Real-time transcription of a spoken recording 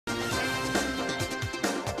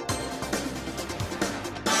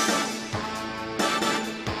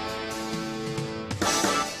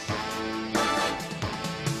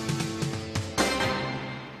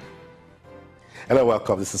Hello,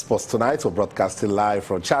 welcome. This is Sports Tonight. We're broadcasting live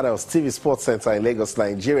from Channels TV Sports Center in Lagos,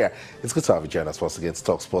 Nigeria. It's good to have you join us once again to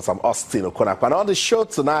talk sports. I'm Austin Okonakwa. And on the show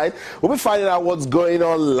tonight, we'll be finding out what's going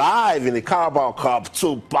on live in the Carabao Cup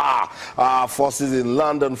 2 forces in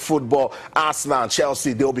London football. Arsenal and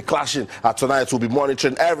Chelsea, they'll be clashing. Tonight, we'll be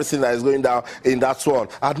monitoring everything that is going down in that one.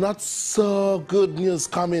 And not so good news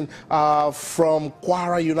coming from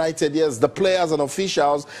Kwara United. Yes, the players and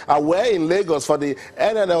officials were in Lagos for the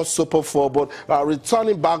NNL Super 4, but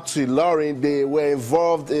returning back to Ilorin, they were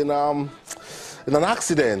involved in an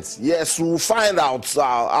accident. Yes, we'll find out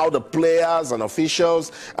how the players and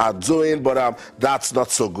officials are doing, but that's not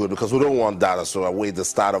so good because we don't want that. So await the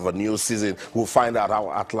start of a new season. We'll find out how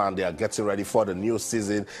Heartland they are getting ready for the new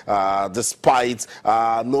season. Despite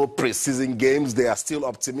no preseason games, they are still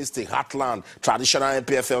optimistic. Heartland, traditional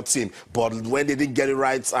NPFL team, but when they didn't get it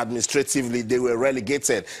right administratively, they were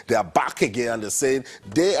relegated. They are back again, and they're saying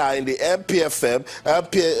they are in the NPFL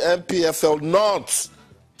North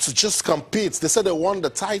to just compete. They said they won the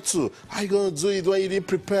title. How are you going to do it when you didn't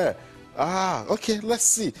prepare? Okay, let's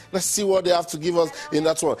see. Let's see what they have to give us in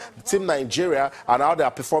that one. Team Nigeria and how they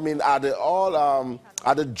are performing at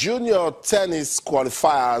the junior tennis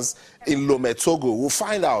qualifiers in Lome, Togo. We'll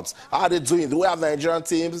find out how they're doing. Do we have Nigerian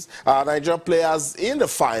teams, Nigerian players in the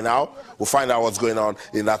final? We'll find out what's going on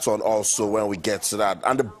in that one also when we get to that.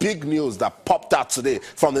 And the big news that popped out today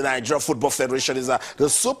from the Nigeria Football Federation is that the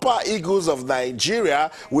Super Eagles of Nigeria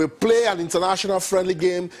will play an international friendly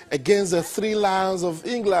game against the Three Lions of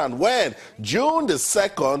England. When? June the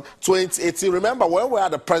 2nd, 2018. Remember, when we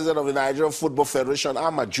had the president of the Nigeria Football Federation,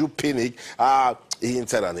 Amaju Pinnick, he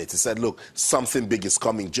hinted on it. He said, look, something big is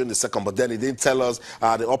coming June the 2nd, but then he didn't tell us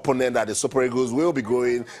the opponent that the Super Eagles will be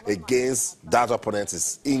going against. That opponent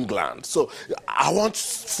is England. So I want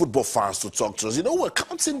football fans to talk to us. You know, we're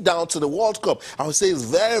counting down to the World Cup. I would say it's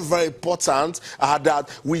very, very important that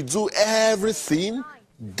we do everything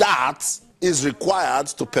that is required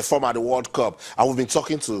to perform at the World Cup. And we've been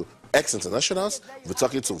talking to ex-internationals, we're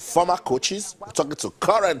talking to former coaches, we're talking to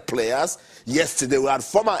current players. Yesterday, we had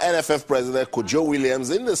former NFF president, Kojo Williams,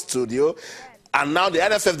 in the studio. And now the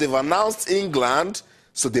NFF, they've announced England,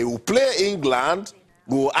 so they will play England.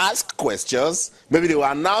 We will ask questions. Maybe they will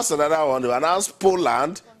announce another one. They will announce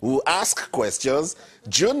Poland. We will ask questions.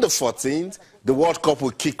 June the 14th, the World Cup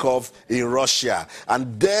will kick off in Russia.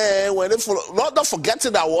 And then, not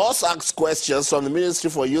forgetting that we also ask questions from the Ministry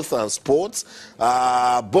for Youth and Sports,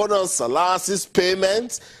 bonus, allowances,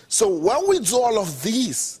 payments. So when we do all of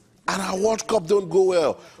these and our World Cup don't go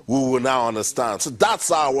well, we will now understand. So that's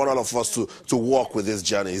how I want all of us to walk with this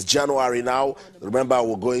journey. It's January now. Remember,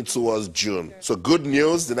 we're going towards June. So good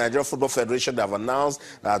news, the Nigeria Football Federation, they have announced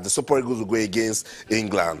that the Super Eagles will go against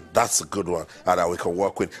England. That's a good one that we can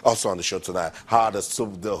work with. Also on the show tonight, how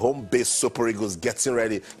the home-based Super Eagles getting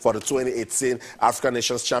ready for the 2018 African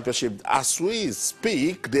Nations Championship. As we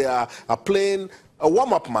speak, they are playing a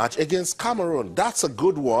warm-up match against Cameroon. That's a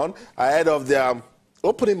good one ahead of their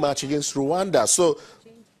opening match against Rwanda. So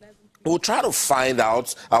we'll try to find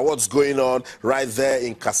out what's going on right there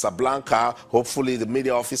in Casablanca. Hopefully, the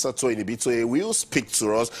media officer, Tony Bitoye, will speak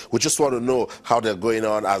to us. We just want to know how they're going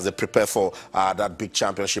on as they prepare for that big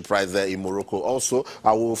championship right there in Morocco. Also,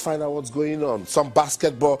 we'll find out what's going on. Some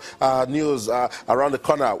basketball news around the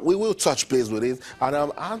corner. We will touch base with it.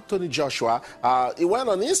 And Anthony Joshua, he went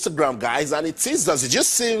on Instagram, guys, and it teased us. He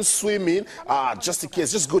just see him swimming. Just in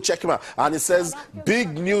case, just go check him out. And it says,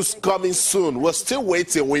 big news coming soon. We're still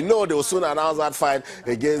waiting. We know they will soon announce that fight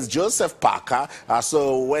against Joseph Parker.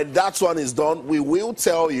 So when that one is done, we will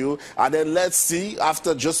tell you. And then let's see,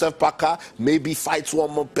 after Joseph Parker, maybe fight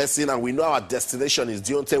one more person. And we know our destination is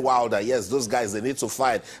Deontay Wilder. Yes, those guys, they need to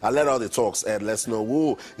fight. And let all the talks and let's know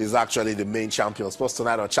who is actually the main champion. Sports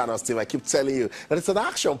Tonight on Channels TV. I keep telling you that it's an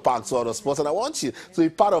action-packed world of sports. And I want you to be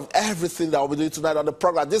part of everything that we'll be doing tonight on the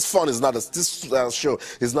program. This fun is not, this show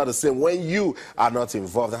is not the same when you are not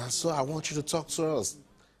involved. And so I want you to talk to us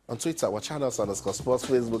on Twitter, our channels _sports,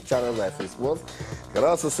 Facebook, channels like Facebook. You can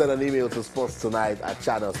also send an email to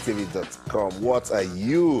sportstonight@channelstv.com. What are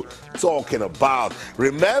you talking about?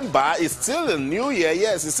 Remember, it's still a new year.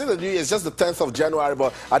 Yes, it's still a new year. It's just the 10th of January,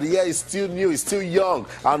 but the year is still new. It's still young,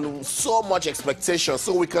 and so much expectation.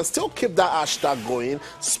 So we can still keep that hashtag going.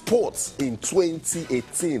 Sports in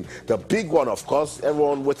 2018. The big one, of course,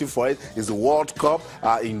 everyone waiting for it, is the World Cup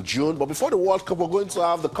in June. But before the World Cup, we're going to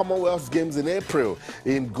have the Commonwealth Games in April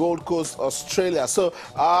in Gold Coast, Australia. So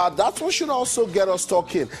that one should also get us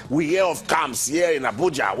talking. We hear of camps here in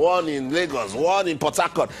Abuja, one in Lagos, one in Port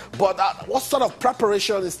Harcourt. But what sort of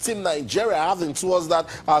preparation is Team Nigeria having towards that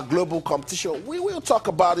global competition? We will talk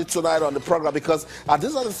about it tonight on the program, because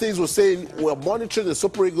these are the things we're saying. We're monitoring the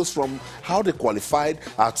Super Eagles from how they qualified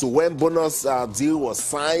to when bonus deal was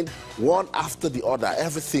signed, one after the other.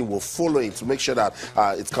 Everything will follow it to make sure that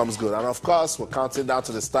it comes good. And of course, we're counting down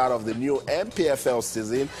to the start of the new NPFL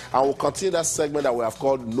season, and we'll continue that segment that we have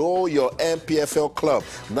called Know Your NPFL Club.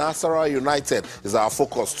 Nasarawa United is our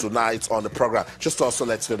focus tonight on the program. Just to also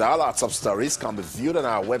let you know that all our top stories can be viewed on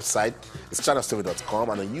our website. It's channelstv.com,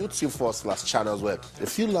 and on YouTube/channelsweb.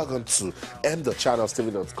 If you log on to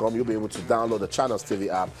m.channelstv.com, you'll be able to download the Channels TV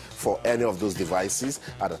app for any of those devices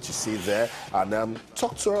that you see there, and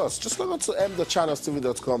talk to us. Just log on to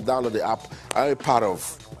m.channelstv.com, download the app, and be part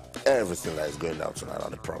of everything that is going down tonight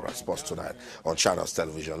on the program, Sports Tonight on Channels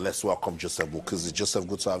Television. Let's welcome Joseph Bukuzi. Joseph,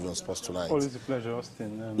 good to have you on Sports Tonight. Always a pleasure,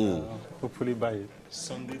 Austin. And hopefully by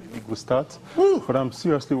Sunday the league will start. But I'm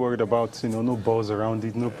seriously worried about, no balls around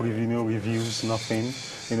it, no preview, no reviews, nothing.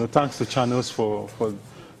 Thanks to Channels for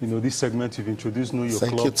this segment you've introduced. Know Your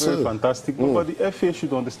Club. Very fantastic. But the FA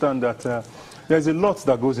should understand that there's a lot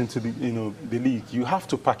that goes into the league. You have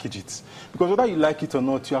to package it, because whether you like it or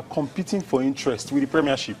not, you are competing for interest with the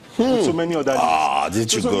Premiership, with so many other leagues.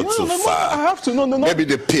 Did you go too far? I have to. No, maybe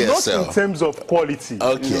the PSL. Not in terms of quality.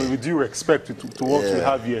 Okay. With due respect to what we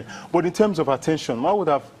have here, but in terms of attention, I would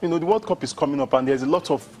have. The World Cup is coming up, and there's a lot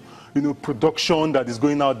of production that is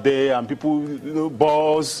going out there, and people,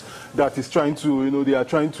 balls that is trying to, they are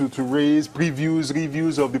trying to raise previews,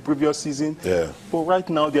 reviews of the previous season. Yeah. But right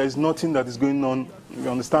now, there is nothing that is going on. We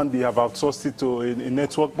understand they have outsourced it to a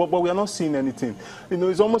network, but we are not seeing anything.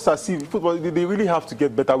 It's almost as if football, they really have to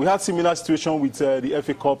get better. We had similar situation with the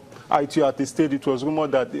FA Cup. ITU at the stage, it was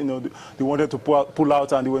rumored that, they wanted to pull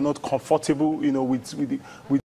out, and they were not comfortable, with